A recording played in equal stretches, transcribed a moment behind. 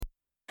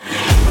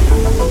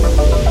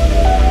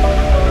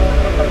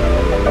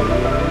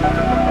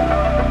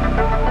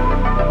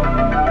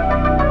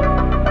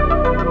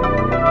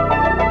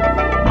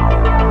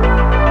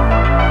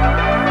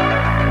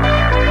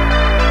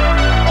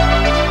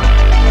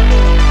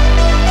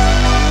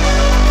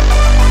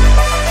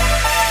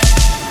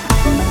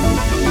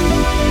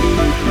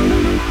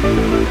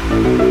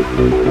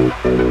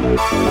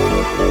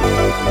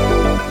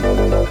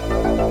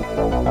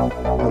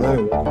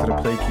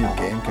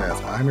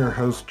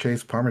host,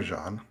 Chase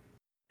Parmesan,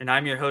 And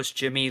I'm your host,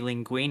 Jimmy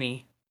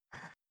Linguini.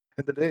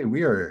 and today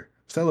we are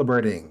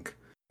celebrating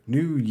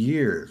New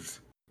Year's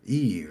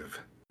Eve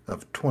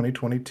of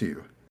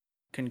 2022.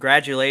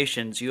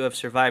 Congratulations, you have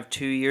survived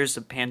 2 years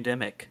of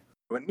pandemic.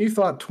 When you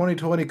thought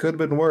 2020 could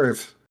have been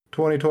worse,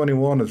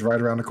 2021 is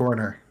right around the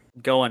corner.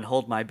 Go and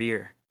hold my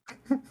beer.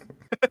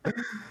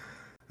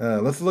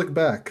 Let's look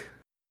back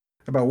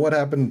about what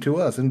happened to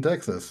us in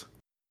Texas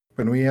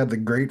when we had the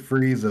great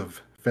freeze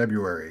of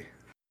February.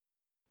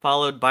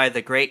 Followed by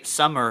the great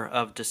summer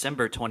of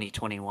December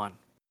 2021.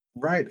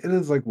 Right, it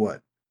is like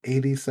what,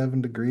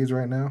 87 degrees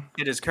right now?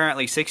 It is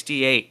currently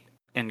 68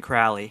 in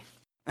Crowley.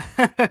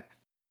 And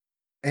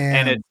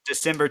And it's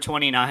December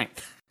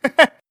 29th.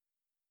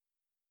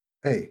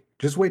 hey,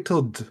 just wait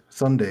till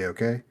Sunday,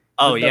 okay?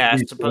 Oh, It's about yeah, to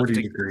be it's supposed 40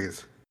 to.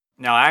 degrees.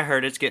 No, I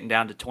heard it's getting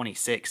down to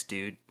 26,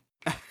 dude.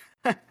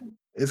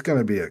 It's going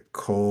to be a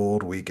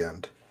cold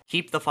weekend.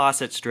 Keep the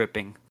faucets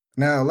dripping.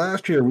 Now,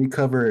 last year we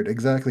covered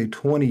exactly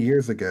 20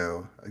 years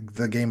ago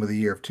the game of the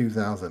year of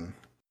 2000.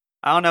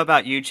 I don't know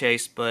about you,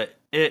 Chase, but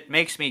it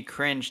makes me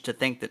cringe to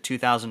think that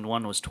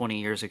 2001 was 20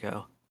 years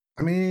ago.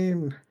 I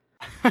mean,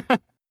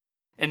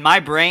 In my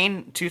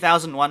brain,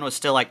 2001 was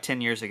still like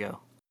 10 years ago.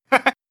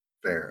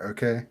 fair,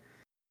 okay?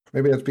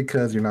 Maybe that's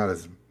because you're not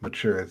as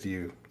mature as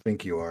you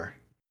think you are.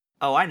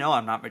 Oh, I know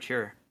I'm not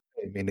mature.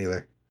 Hey, me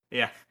neither.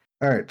 Yeah.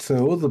 All right, so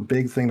what was the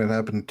big thing that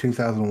happened in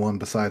 2001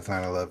 besides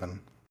 9/11?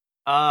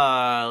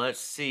 Let's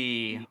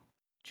see.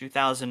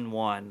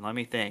 2001. Let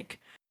me think.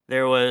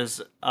 There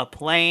was a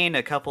plane,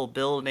 a couple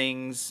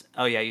buildings.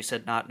 Oh yeah, you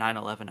said not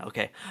 9/11.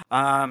 Okay.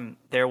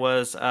 There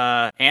was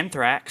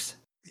anthrax.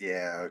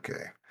 Yeah,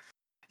 okay.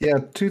 Yeah,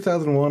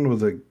 2001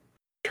 was a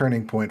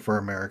turning point for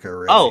America,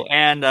 really. Oh,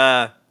 and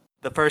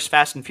the first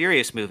Fast and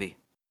Furious movie.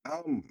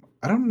 I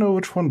don't know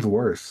which one's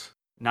worse.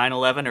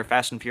 9/11 or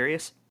Fast and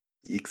Furious?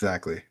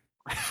 Exactly.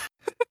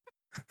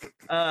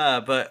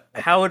 But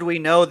how would we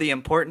know the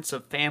importance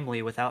of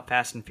family without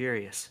Fast and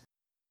Furious?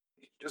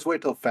 Just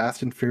wait till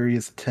Fast and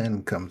Furious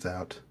 10 comes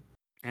out.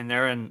 And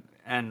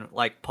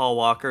like Paul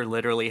Walker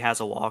literally has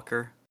a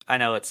walker. I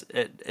know it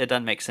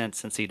doesn't make sense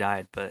since he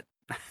died, but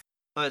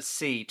let's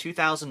see.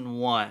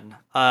 2001.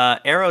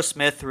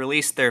 Aerosmith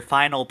released their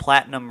final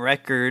platinum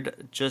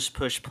record, Just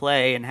Push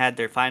Play, and had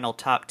their final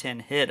top 10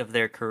 hit of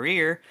their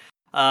career.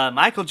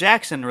 Michael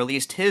Jackson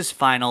released his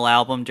final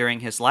album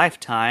during his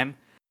lifetime.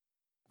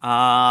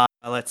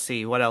 Let's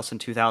see, what else in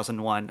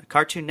 2001?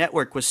 Cartoon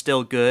Network was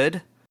still good.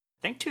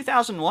 I think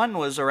 2001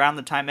 was around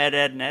the time Ed,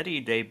 Edd, and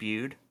Eddie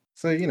debuted.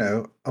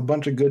 So, a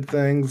bunch of good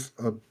things,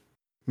 a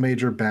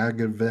major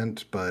bag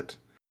event, but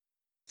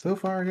so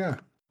far, yeah.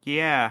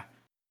 Yeah.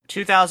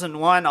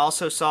 2001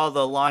 also saw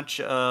the launch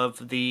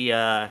of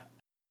the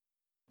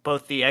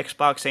both the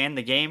Xbox and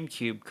the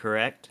GameCube,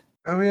 correct?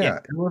 Oh, yeah,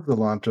 it was the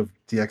launch of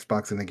the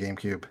Xbox and the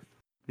GameCube.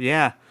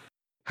 Yeah,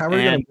 How are we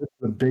going and to miss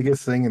the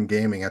biggest thing in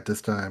gaming at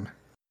this time?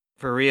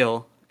 for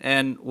real.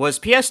 And was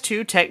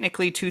PS2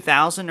 technically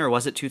 2000 or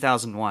was it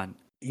 2001?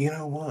 You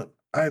know what?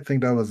 I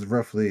think that was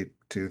roughly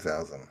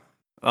 2000.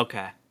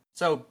 Okay.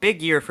 So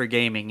big year for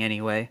gaming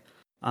anyway.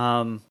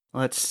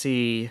 Let's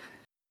see.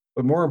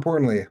 But more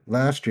importantly,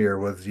 last year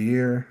was the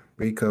year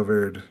we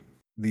covered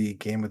the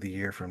game of the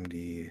year from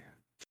the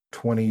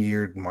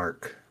 20-year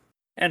mark.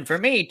 And for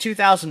me,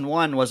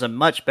 2001 was a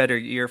much better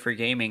year for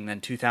gaming than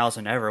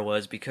 2000 ever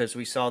was because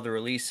we saw the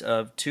release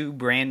of two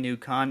brand new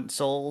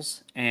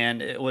consoles,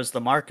 and it was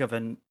the mark of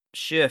a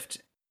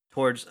shift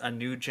towards a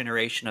new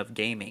generation of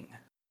gaming.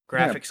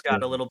 Graphics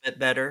got a little bit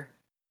better.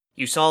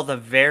 You saw the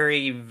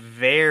very,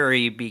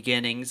 very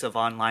beginnings of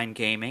online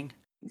gaming.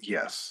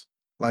 Yes.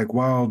 Like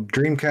while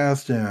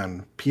Dreamcast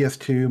and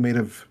PS2 may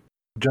have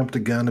jumped the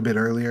gun a bit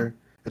earlier,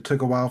 it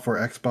took a while for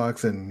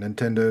Xbox and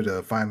Nintendo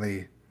to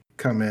finally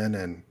come in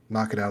and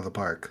knock it out of the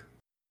park.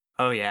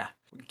 Oh, yeah.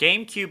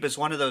 GameCube is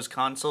one of those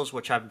consoles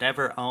which I've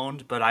never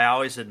owned, but I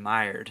always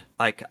admired.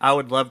 Like, I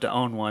would love to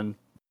own one,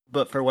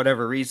 but for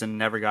whatever reason,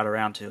 never got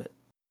around to it.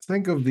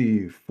 Think of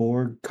the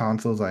four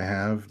consoles I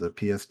have, the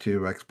PS2,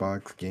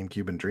 Xbox,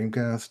 GameCube, and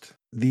Dreamcast.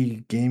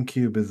 The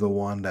GameCube is the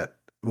one that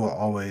will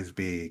always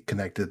be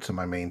connected to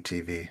my main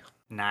TV.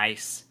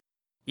 Nice.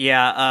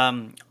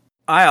 Yeah,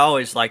 I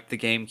always liked the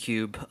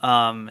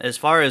GameCube. As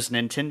far as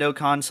Nintendo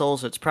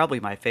consoles, it's probably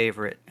my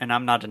favorite, and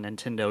I'm not a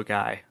Nintendo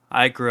guy.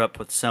 I grew up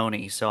with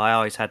Sony, so I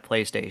always had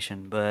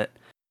PlayStation, but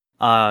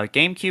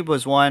GameCube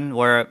was one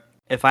where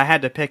if I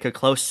had to pick a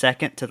close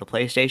second to the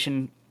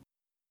PlayStation,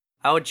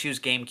 I would choose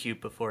GameCube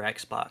before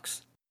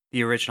Xbox,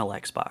 the original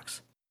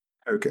Xbox.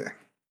 Okay.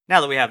 Now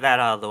that we have that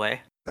out of the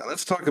way. Now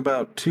let's talk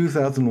about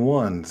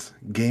 2001's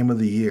Game of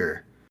the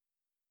Year,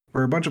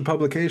 where a bunch of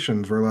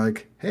publications were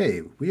like,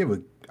 hey, we have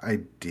an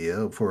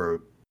idea for a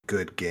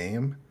good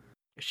game.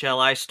 Shall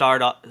I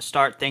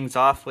start things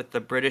off with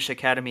the British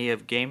Academy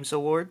of Games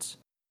Awards?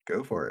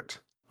 Go for it.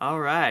 All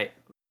right.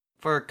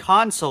 For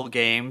console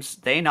games,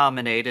 they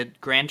nominated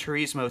Gran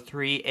Turismo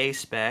 3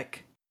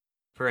 A-Spec.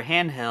 For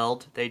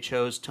handheld, they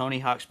chose Tony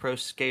Hawk's Pro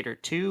Skater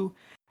 2.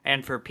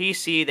 And for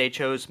PC, they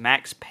chose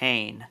Max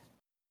Payne.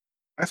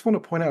 I just want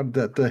to point out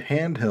that the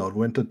handheld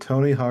went to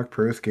Tony Hawk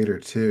Pro Skater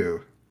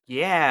 2.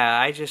 Yeah,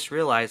 I just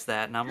realized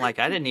that, and I'm like,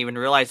 I didn't even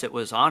realize it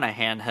was on a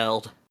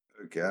handheld.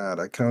 Oh God,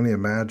 I can only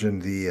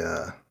imagine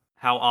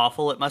How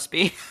awful it must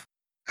be.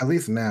 at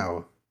least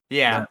now,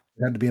 Yeah, that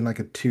it had to be in like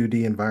a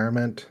 2D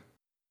environment.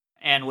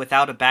 and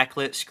without a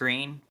backlit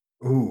screen.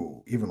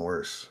 Ooh, even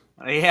worse.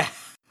 Yeah.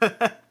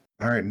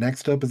 All right,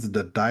 next up is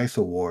the DICE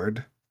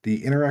Award.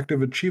 The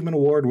Interactive Achievement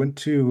Award went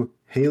to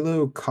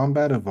Halo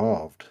Combat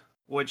Evolved.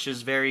 Which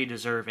is very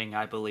deserving,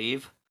 I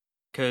believe.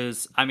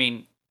 Because, I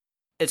mean,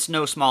 it's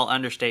no small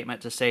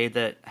understatement to say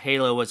that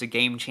Halo was a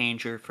game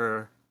changer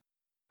for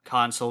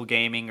console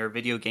gaming or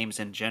video games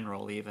in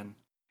general, even.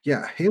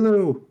 Yeah,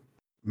 Halo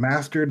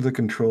mastered the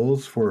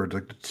controls for the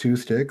two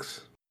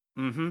sticks.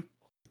 Mm hmm.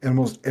 And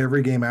almost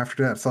every game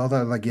after that saw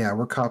that, like, yeah,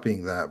 we're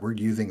copying that. We're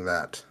using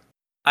that.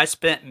 I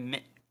spent.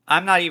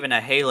 I'm not even a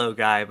Halo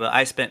guy, but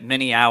I spent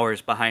many hours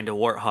behind a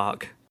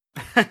Warthog.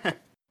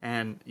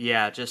 And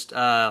yeah, just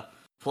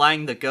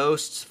flying the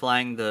ghosts,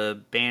 flying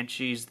the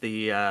banshees,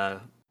 the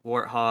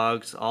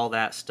warthogs, all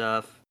that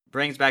stuff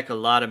brings back a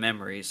lot of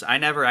memories. I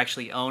never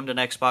actually owned an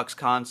Xbox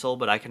console,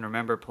 but I can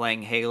remember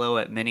playing Halo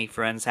at many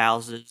friends'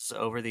 houses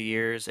over the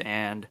years,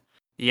 and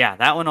yeah,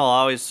 that one will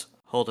always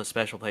hold a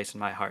special place in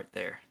my heart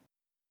there.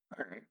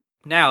 All right.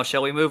 Now,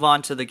 shall we move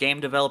on to the Game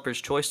Developers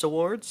Choice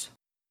Awards?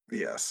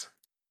 Yes.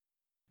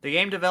 The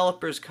Game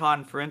Developers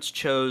Conference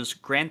chose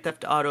Grand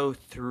Theft Auto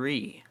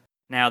 3.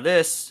 Now,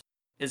 this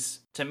is,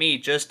 to me,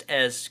 just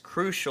as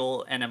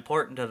crucial and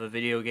important of a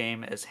video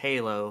game as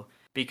Halo,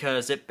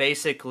 because it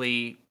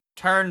basically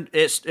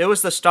it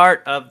was the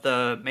start of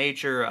the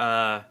major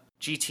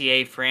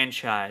GTA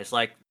franchise.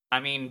 Like, I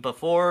mean,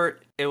 before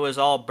it was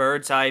all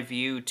bird's eye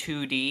view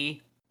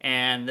 2D,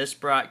 and this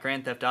brought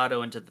Grand Theft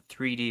Auto into the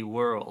 3D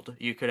world.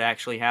 You could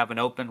actually have an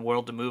open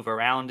world to move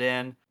around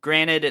in.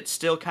 Granted, it's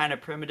still kind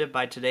of primitive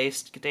by today's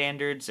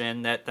standards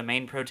in that the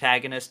main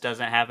protagonist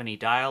doesn't have any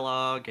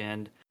dialogue,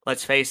 and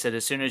let's face it,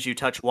 as soon as you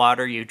touch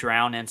water, you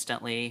drown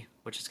instantly,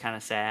 which is kind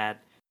of sad.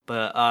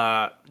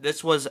 But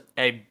this was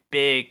a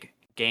big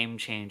game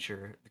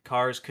changer. The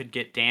cars could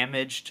get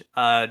damaged.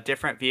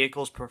 Different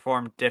vehicles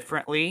performed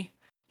differently.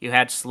 You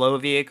had slow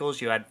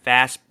vehicles, you had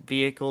fast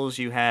vehicles,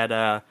 you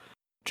had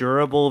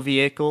durable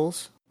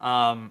vehicles.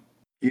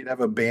 You'd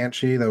have a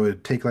Banshee that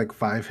would take like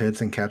 5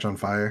 hits and catch on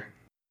fire.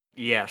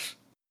 Yes,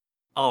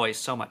 always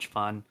so much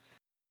fun.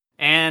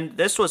 And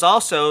this was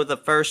also the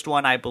first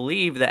one, I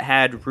believe, that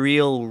had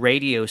real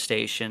radio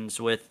stations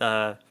with,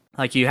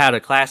 like you had a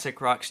classic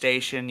rock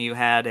station, you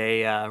had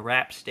a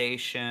rap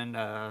station,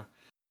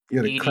 You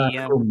had a EDM.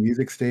 classical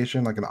music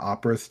station, like an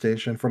opera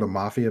station for the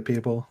mafia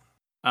people.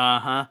 Uh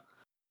huh.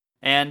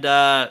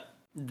 And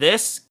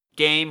this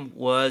game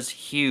was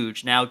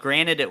huge. Now,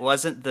 granted,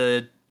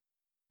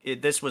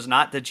 this was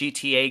not the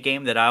GTA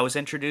game that I was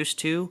introduced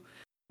to.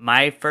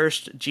 My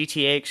first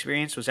GTA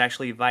experience was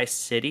actually Vice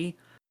City,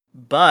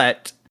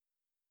 but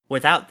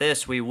without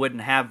this, we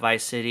wouldn't have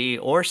Vice City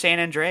or San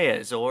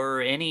Andreas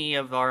or any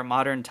of our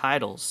modern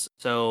titles.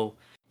 So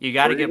you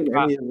got Or to give even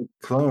any of the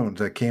clones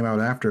that came out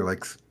after,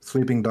 like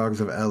Sleeping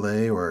Dogs of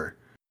LA or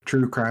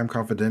True Crime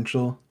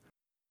Confidential.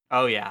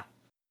 Oh yeah.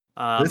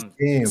 This Um,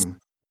 game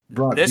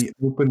brought this the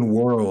open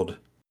world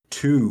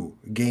to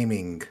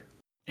gaming.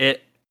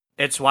 it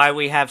it's why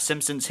we have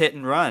Simpsons Hit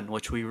and Run,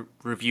 which we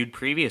reviewed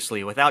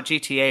previously. Without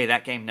GTA,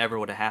 that game never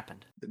would have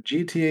happened.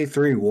 GTA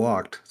 3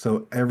 walked,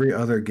 so every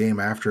other game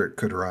after it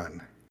could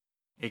run.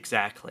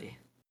 Exactly.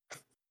 All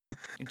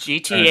right,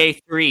 GTA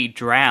 3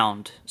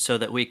 drowned so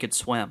that we could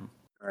swim.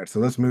 all right, so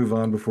let's move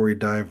on before we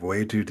dive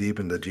way too deep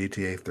into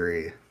GTA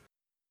 3.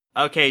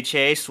 Okay,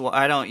 Chase,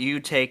 why don't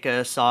you take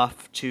us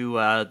off to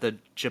the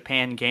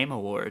Japan Game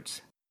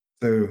Awards?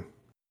 So,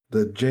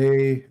 the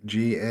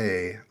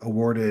JGA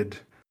awarded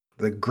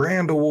the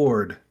Grand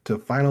Award to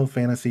Final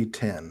Fantasy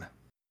X.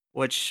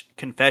 Which,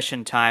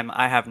 confession time,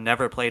 I have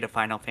never played a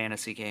Final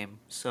Fantasy game,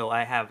 so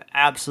I have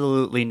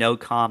absolutely no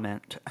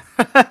comment.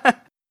 I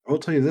will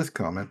tell you this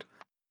comment.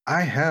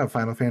 I have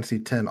Final Fantasy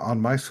X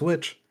on my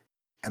Switch,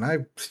 and I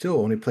still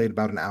only played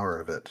about an hour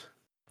of it.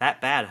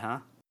 That bad, huh?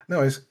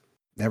 No,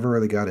 never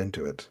really got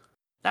into it.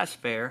 That's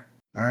fair.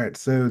 All right,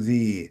 so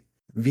the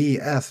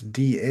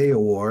VSDA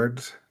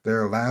Awards,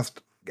 their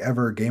last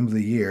ever Game of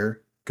the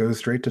Year, goes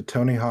straight to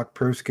Tony Hawk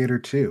Pro Skater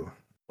 2.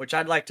 Which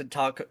I'd like to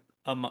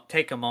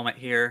take a moment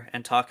here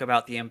and talk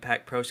about the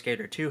impact Pro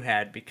Skater 2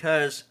 had,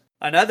 because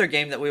another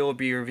game that we will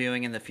be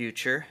reviewing in the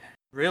future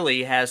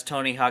really has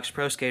Tony Hawk's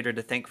Pro Skater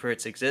to thank for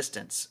its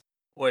existence.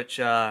 Which,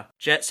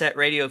 Jet Set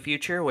Radio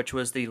Future, which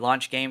was the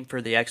launch game for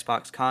the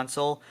Xbox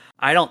console,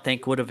 I don't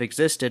think would have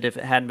existed if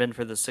it hadn't been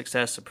for the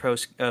success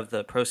of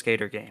the Pro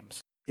Skater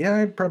games. Yeah,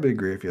 I'd probably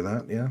agree with you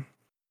that, yeah.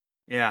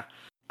 Yeah.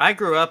 I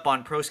grew up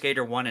on Pro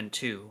Skater 1 and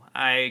 2.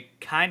 I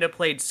kind of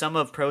played some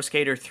of Pro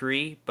Skater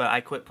 3, but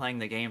I quit playing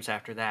the games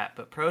after that.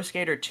 But Pro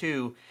Skater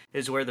 2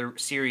 is where the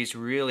series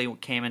really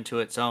came into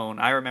its own.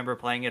 I remember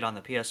playing it on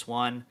the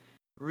PS1.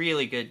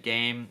 Really good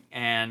game,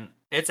 and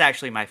it's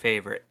actually my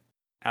favorite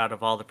out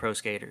of all the Pro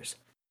Skaters.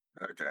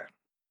 Okay.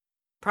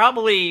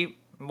 Probably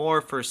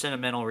more for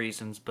sentimental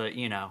reasons, but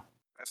you know.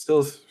 I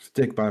still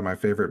stick by my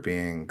favorite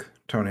being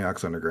Tony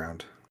Hawk's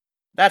Underground.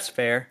 That's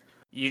fair.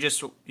 You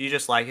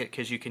just like it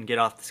because you can get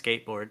off the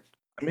skateboard.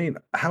 I mean,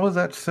 how is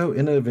that so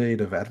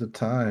innovative at the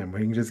time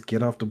when you can just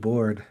get off the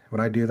board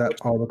when I do that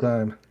Which, all the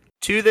time?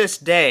 to this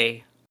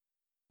day,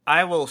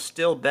 I will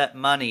still bet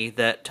money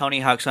that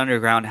Tony Hawk's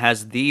Underground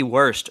has the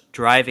worst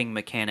driving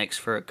mechanics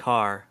for a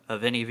car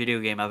of any video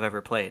game I've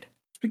ever played.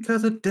 It's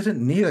because it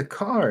didn't need a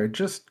car. It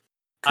just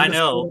I could have stayed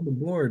know. on the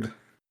board.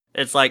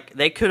 It's like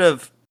they could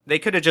have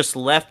just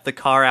left the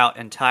car out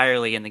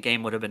entirely and the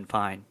game would have been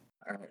fine.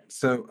 All right.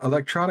 So,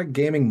 Electronic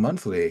Gaming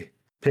Monthly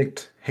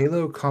picked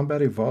Halo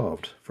Combat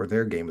Evolved for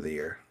their game of the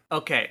year.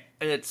 Okay,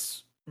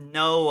 it's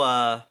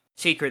no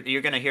secret that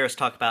you're going to hear us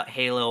talk about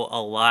Halo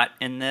a lot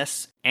in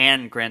this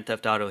and Grand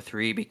Theft Auto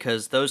 3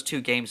 because those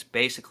two games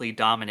basically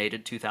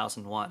dominated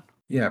 2001.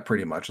 Yeah,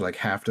 pretty much. Like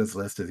half this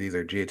list is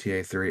either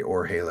GTA 3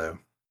 or Halo.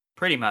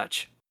 Pretty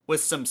much,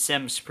 with some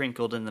Sims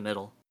sprinkled in the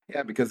middle.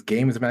 Yeah, because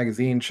Games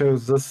Magazine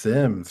chose The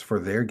Sims for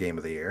their game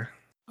of the year.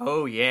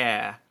 Oh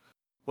yeah,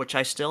 which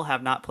I still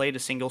have not played a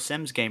single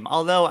Sims game,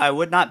 although I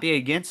would not be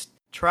against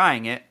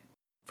trying it.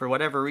 For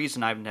whatever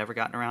reason, I've never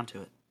gotten around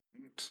to it.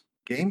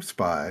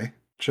 GameSpy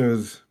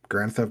chose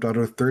Grand Theft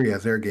Auto 3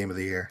 as their game of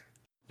the year.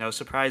 No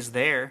surprise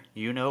there,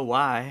 you know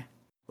why.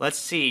 Let's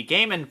see,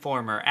 Game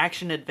Informer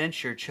Action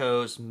Adventure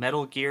chose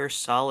Metal Gear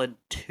Solid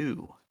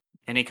 2.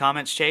 Any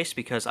comments, Chase?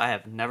 Because I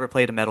have never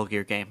played a Metal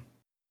Gear game.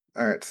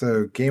 All right,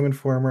 so Game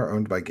Informer,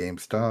 owned by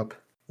GameStop,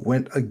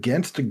 went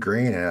against the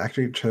grain and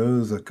actually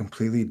chose a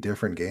completely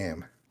different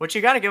game. Which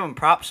you gotta give them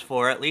props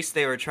for. At least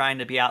they were trying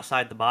to be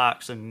outside the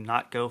box and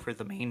not go for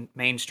the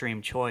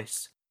mainstream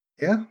choice.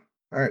 Yeah?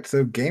 All right,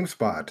 so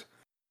GameSpot,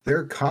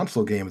 their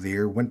console game of the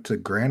year went to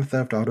Grand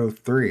Theft Auto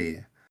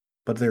 3,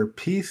 but their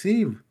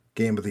PC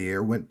game of the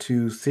year went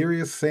to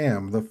Serious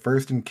Sam: The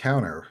First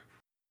Encounter.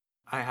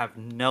 I have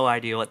no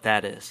idea what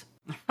that is.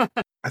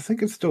 I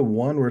think it's still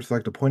one where it's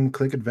like the point and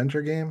click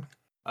adventure game.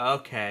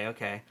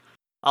 Okay.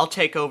 I'll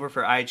take over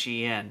for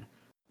IGN.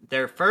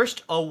 Their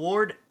first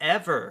award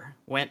ever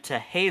went to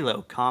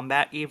Halo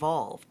Combat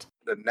Evolved.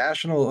 The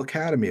National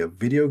Academy of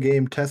Video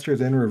Game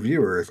Testers and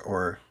Reviewers,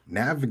 or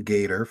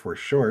Navigator for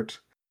short,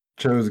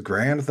 chose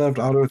Grand Theft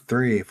Auto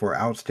 3 for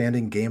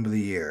Outstanding Game of the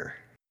Year.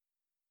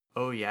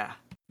 Oh yeah.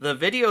 The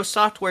Video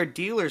Software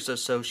Dealers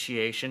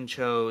Association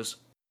chose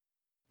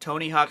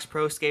Tony Hawk's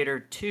Pro Skater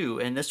 2,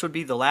 and this would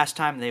be the last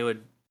time they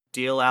would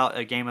deal out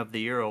a Game of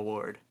the Year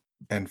award.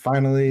 And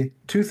finally,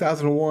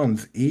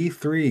 2001's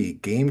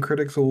E3 Game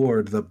Critics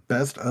Award, the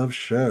Best of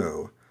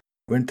Show,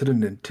 went to the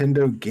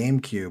Nintendo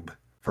GameCube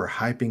for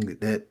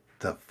hyping it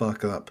the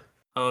fuck up.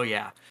 Oh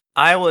yeah.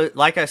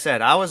 Like I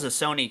said, I was a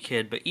Sony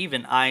kid, but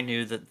even I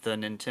knew that the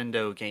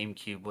Nintendo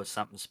GameCube was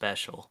something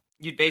special.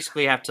 You'd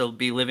basically have to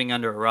be living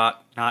under a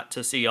rock not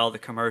to see all the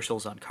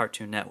commercials on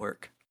Cartoon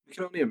Network. You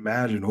can only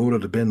imagine what it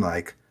would have been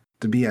like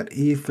to be at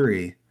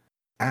E3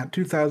 at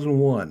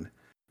 2001,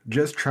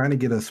 just trying to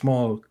get a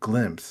small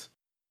glimpse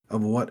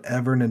of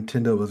whatever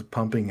Nintendo was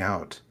pumping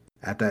out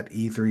at that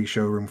E3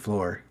 showroom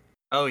floor.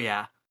 Oh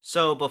yeah.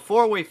 So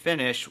before we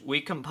finish,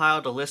 we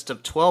compiled a list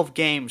of 12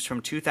 games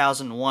from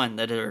 2001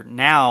 that are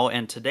now,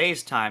 in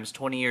today's times,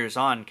 20 years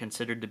on,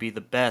 considered to be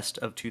the best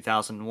of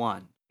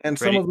 2001. And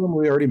some of them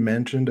we already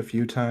mentioned a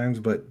few times,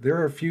 but there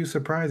are a few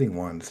surprising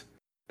ones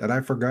that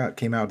I forgot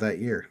came out that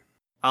year.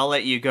 I'll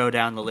let you go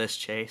down the list,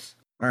 Chase.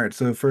 All right,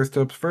 so first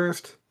up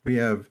first, we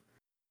have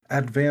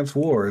Advance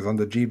Wars on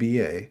the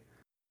GBA,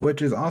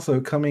 which is also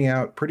coming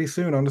out pretty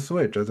soon on the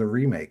Switch as a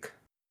remake.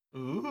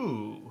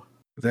 Ooh.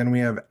 Then we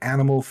have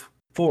Animal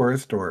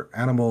Forest or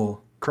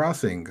Animal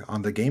Crossing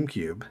on the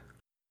GameCube.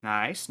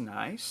 Nice.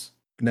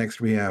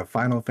 Next, we have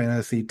Final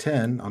Fantasy X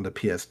on the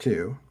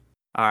PS2.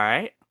 All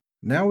right.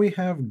 Now we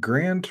have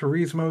Gran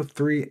Turismo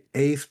 3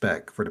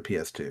 A-Spec for the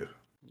PS2.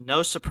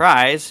 No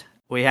surprise,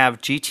 we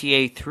have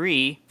GTA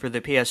 3 for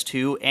the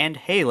PS2 and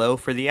Halo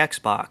for the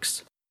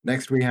Xbox.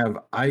 Next, we have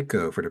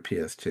Ico for the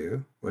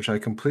PS2, which I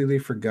completely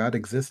forgot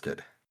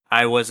existed.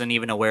 I wasn't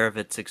even aware of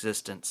its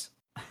existence.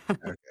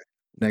 Okay.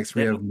 Next,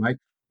 we have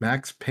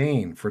Max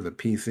Payne for the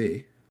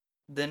PC.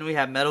 Then we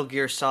have Metal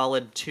Gear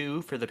Solid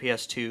 2 for the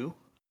PS2,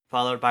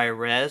 followed by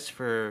Rez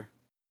for...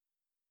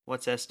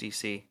 What's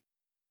SDC?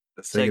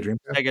 The Sega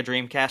Dreamcast? Sega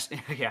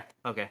Dreamcast. Yeah,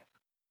 okay.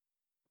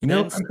 You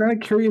know, I'm kind of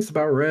curious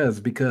about Rez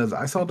because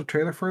I saw the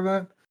trailer for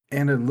that,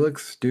 and it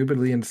looks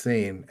stupidly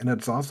insane, and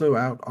it's also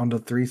out on the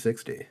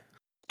 360.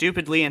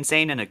 Stupidly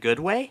insane in a good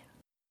way?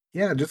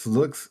 Yeah, it just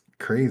looks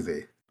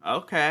crazy.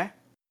 Okay.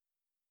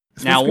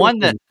 It's Now, one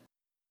that...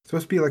 It's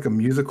supposed to be like a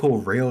musical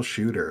rail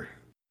shooter.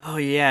 Oh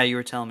yeah, you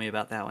were telling me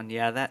about that one.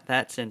 Yeah,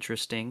 that's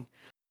interesting.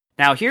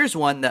 Now, here's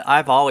one that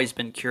I've always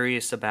been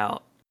curious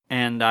about,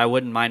 and I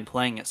wouldn't mind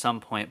playing at some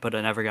point, but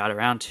I never got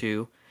around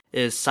to,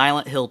 is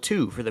Silent Hill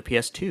 2 for the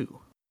PS2.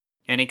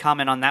 Any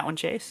comment on that one,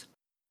 Chase?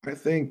 I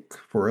think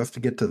for us to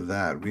get to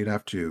that, we'd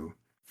have to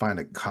find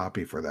a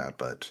copy for that,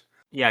 but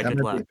yeah, that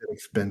good might luck. be a bit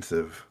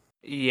expensive.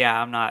 Yeah,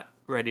 I'm not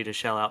ready to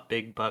shell out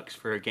big bucks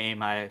for a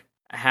game I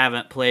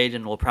haven't played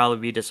and will probably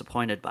be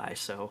disappointed by,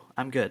 so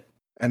I'm good.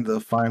 And the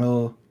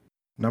final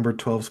number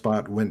 12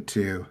 spot went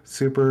to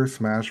Super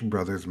Smash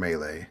Bros.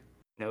 Melee.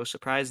 No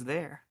surprise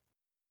there.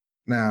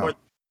 Now,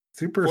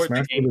 Super for the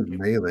Smash Bros. GameCube.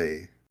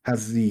 Melee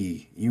has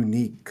the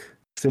unique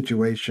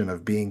situation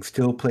of being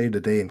still played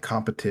today in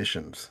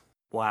competitions.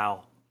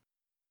 Wow.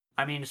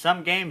 I mean,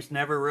 some games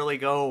never really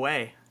go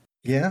away.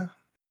 Yeah,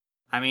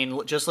 I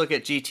mean, just look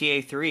at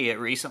GTA 3. It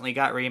recently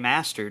got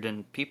remastered,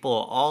 and people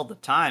all the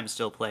time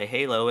still play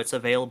Halo. It's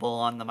available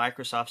on the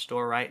Microsoft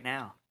Store right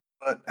now.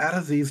 but out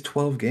of these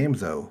 12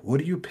 games, though, what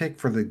do you pick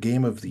for the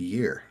game of the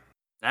year?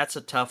 That's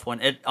a tough one.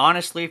 It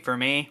honestly, for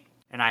me,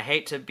 and I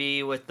hate to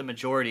be with the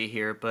majority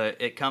here, but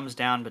it comes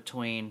down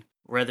between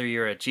whether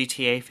you're a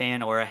GTA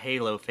fan or a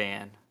Halo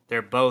fan.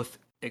 They're both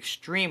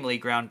extremely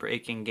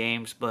groundbreaking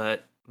games,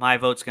 but my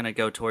vote's going to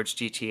go towards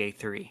GTA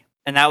 3.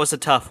 And that was a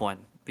tough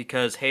one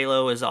because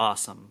Halo is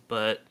awesome.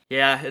 But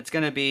yeah, it's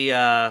going to be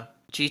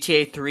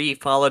GTA 3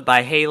 followed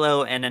by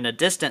Halo, and in a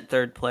distant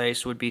third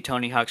place would be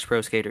Tony Hawk's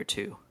Pro Skater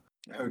 2.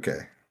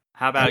 Okay.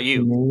 How about you?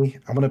 For me,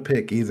 I'm going to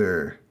pick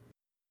either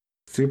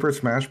Super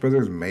Smash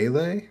Bros.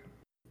 Melee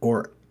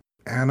or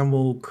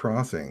Animal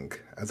Crossing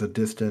as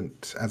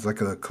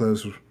like a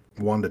close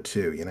 1 to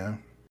 2, you know?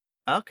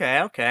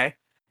 Okay.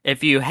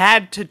 If you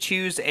had to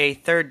choose a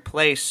third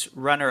place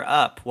runner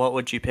up, what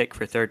would you pick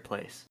for third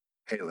place?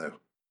 Halo.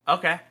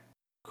 Okay.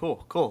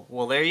 Cool.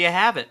 Well, there you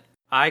have it.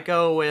 I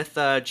go with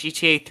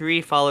GTA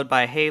 3, followed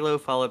by Halo,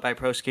 followed by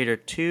Pro Skater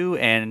 2,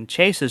 and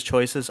Chase's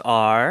choices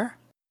are...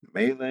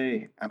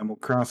 Melee, Animal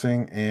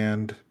Crossing,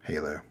 and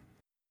Halo.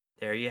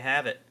 There you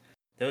have it.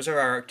 Those are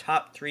our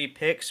top 3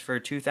 picks for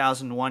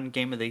 2001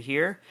 Game of the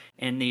Year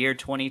in the year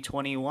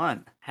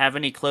 2021. Have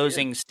any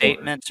closing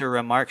statements or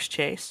remarks,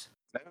 Chase?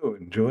 No,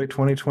 enjoy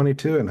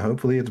 2022, and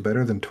hopefully it's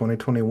better than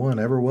 2021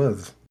 ever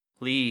was.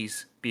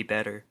 Please be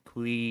better.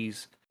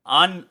 Please.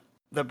 On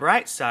the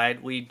bright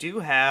side, we do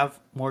have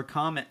more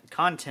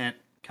content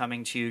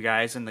coming to you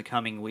guys in the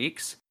coming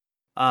weeks.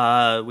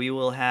 We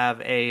will have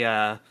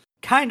a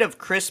kind of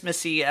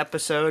Christmassy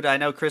episode. I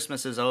know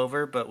Christmas is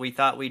over, but we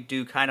thought we'd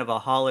do kind of a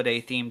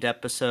holiday-themed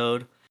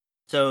episode.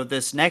 So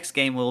this next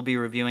game we'll be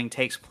reviewing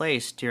takes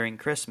place during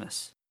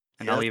Christmas.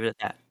 And I'll leave it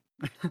at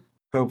that.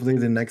 Hopefully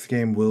the next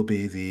game will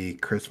be the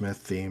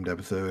Christmas-themed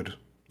episode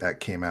that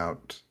came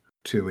out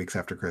 2 weeks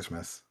after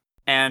Christmas.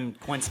 And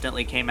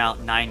coincidentally came out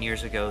 9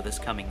 years ago this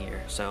coming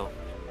year. So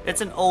it's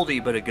an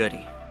oldie but a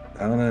goodie.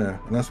 I don't know.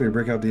 Unless we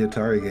break out the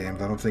Atari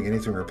games, I don't think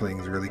anything we're playing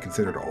is really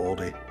considered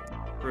oldie.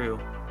 True.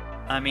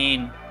 I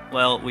mean,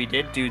 well, we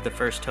did do the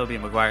first Tobey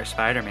Maguire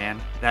Spider-Man.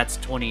 That's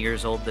 20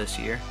 years old this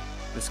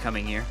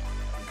coming year.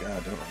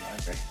 God, don't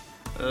remind me.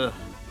 Ugh,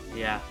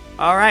 yeah.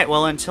 All right,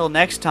 well, until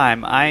next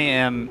time, I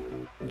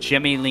am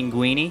Jimmy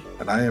Linguini.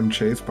 And I am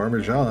Chase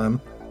Parmesan.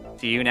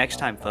 See you next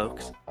time,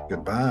 folks.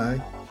 Goodbye.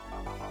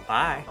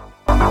 Bye.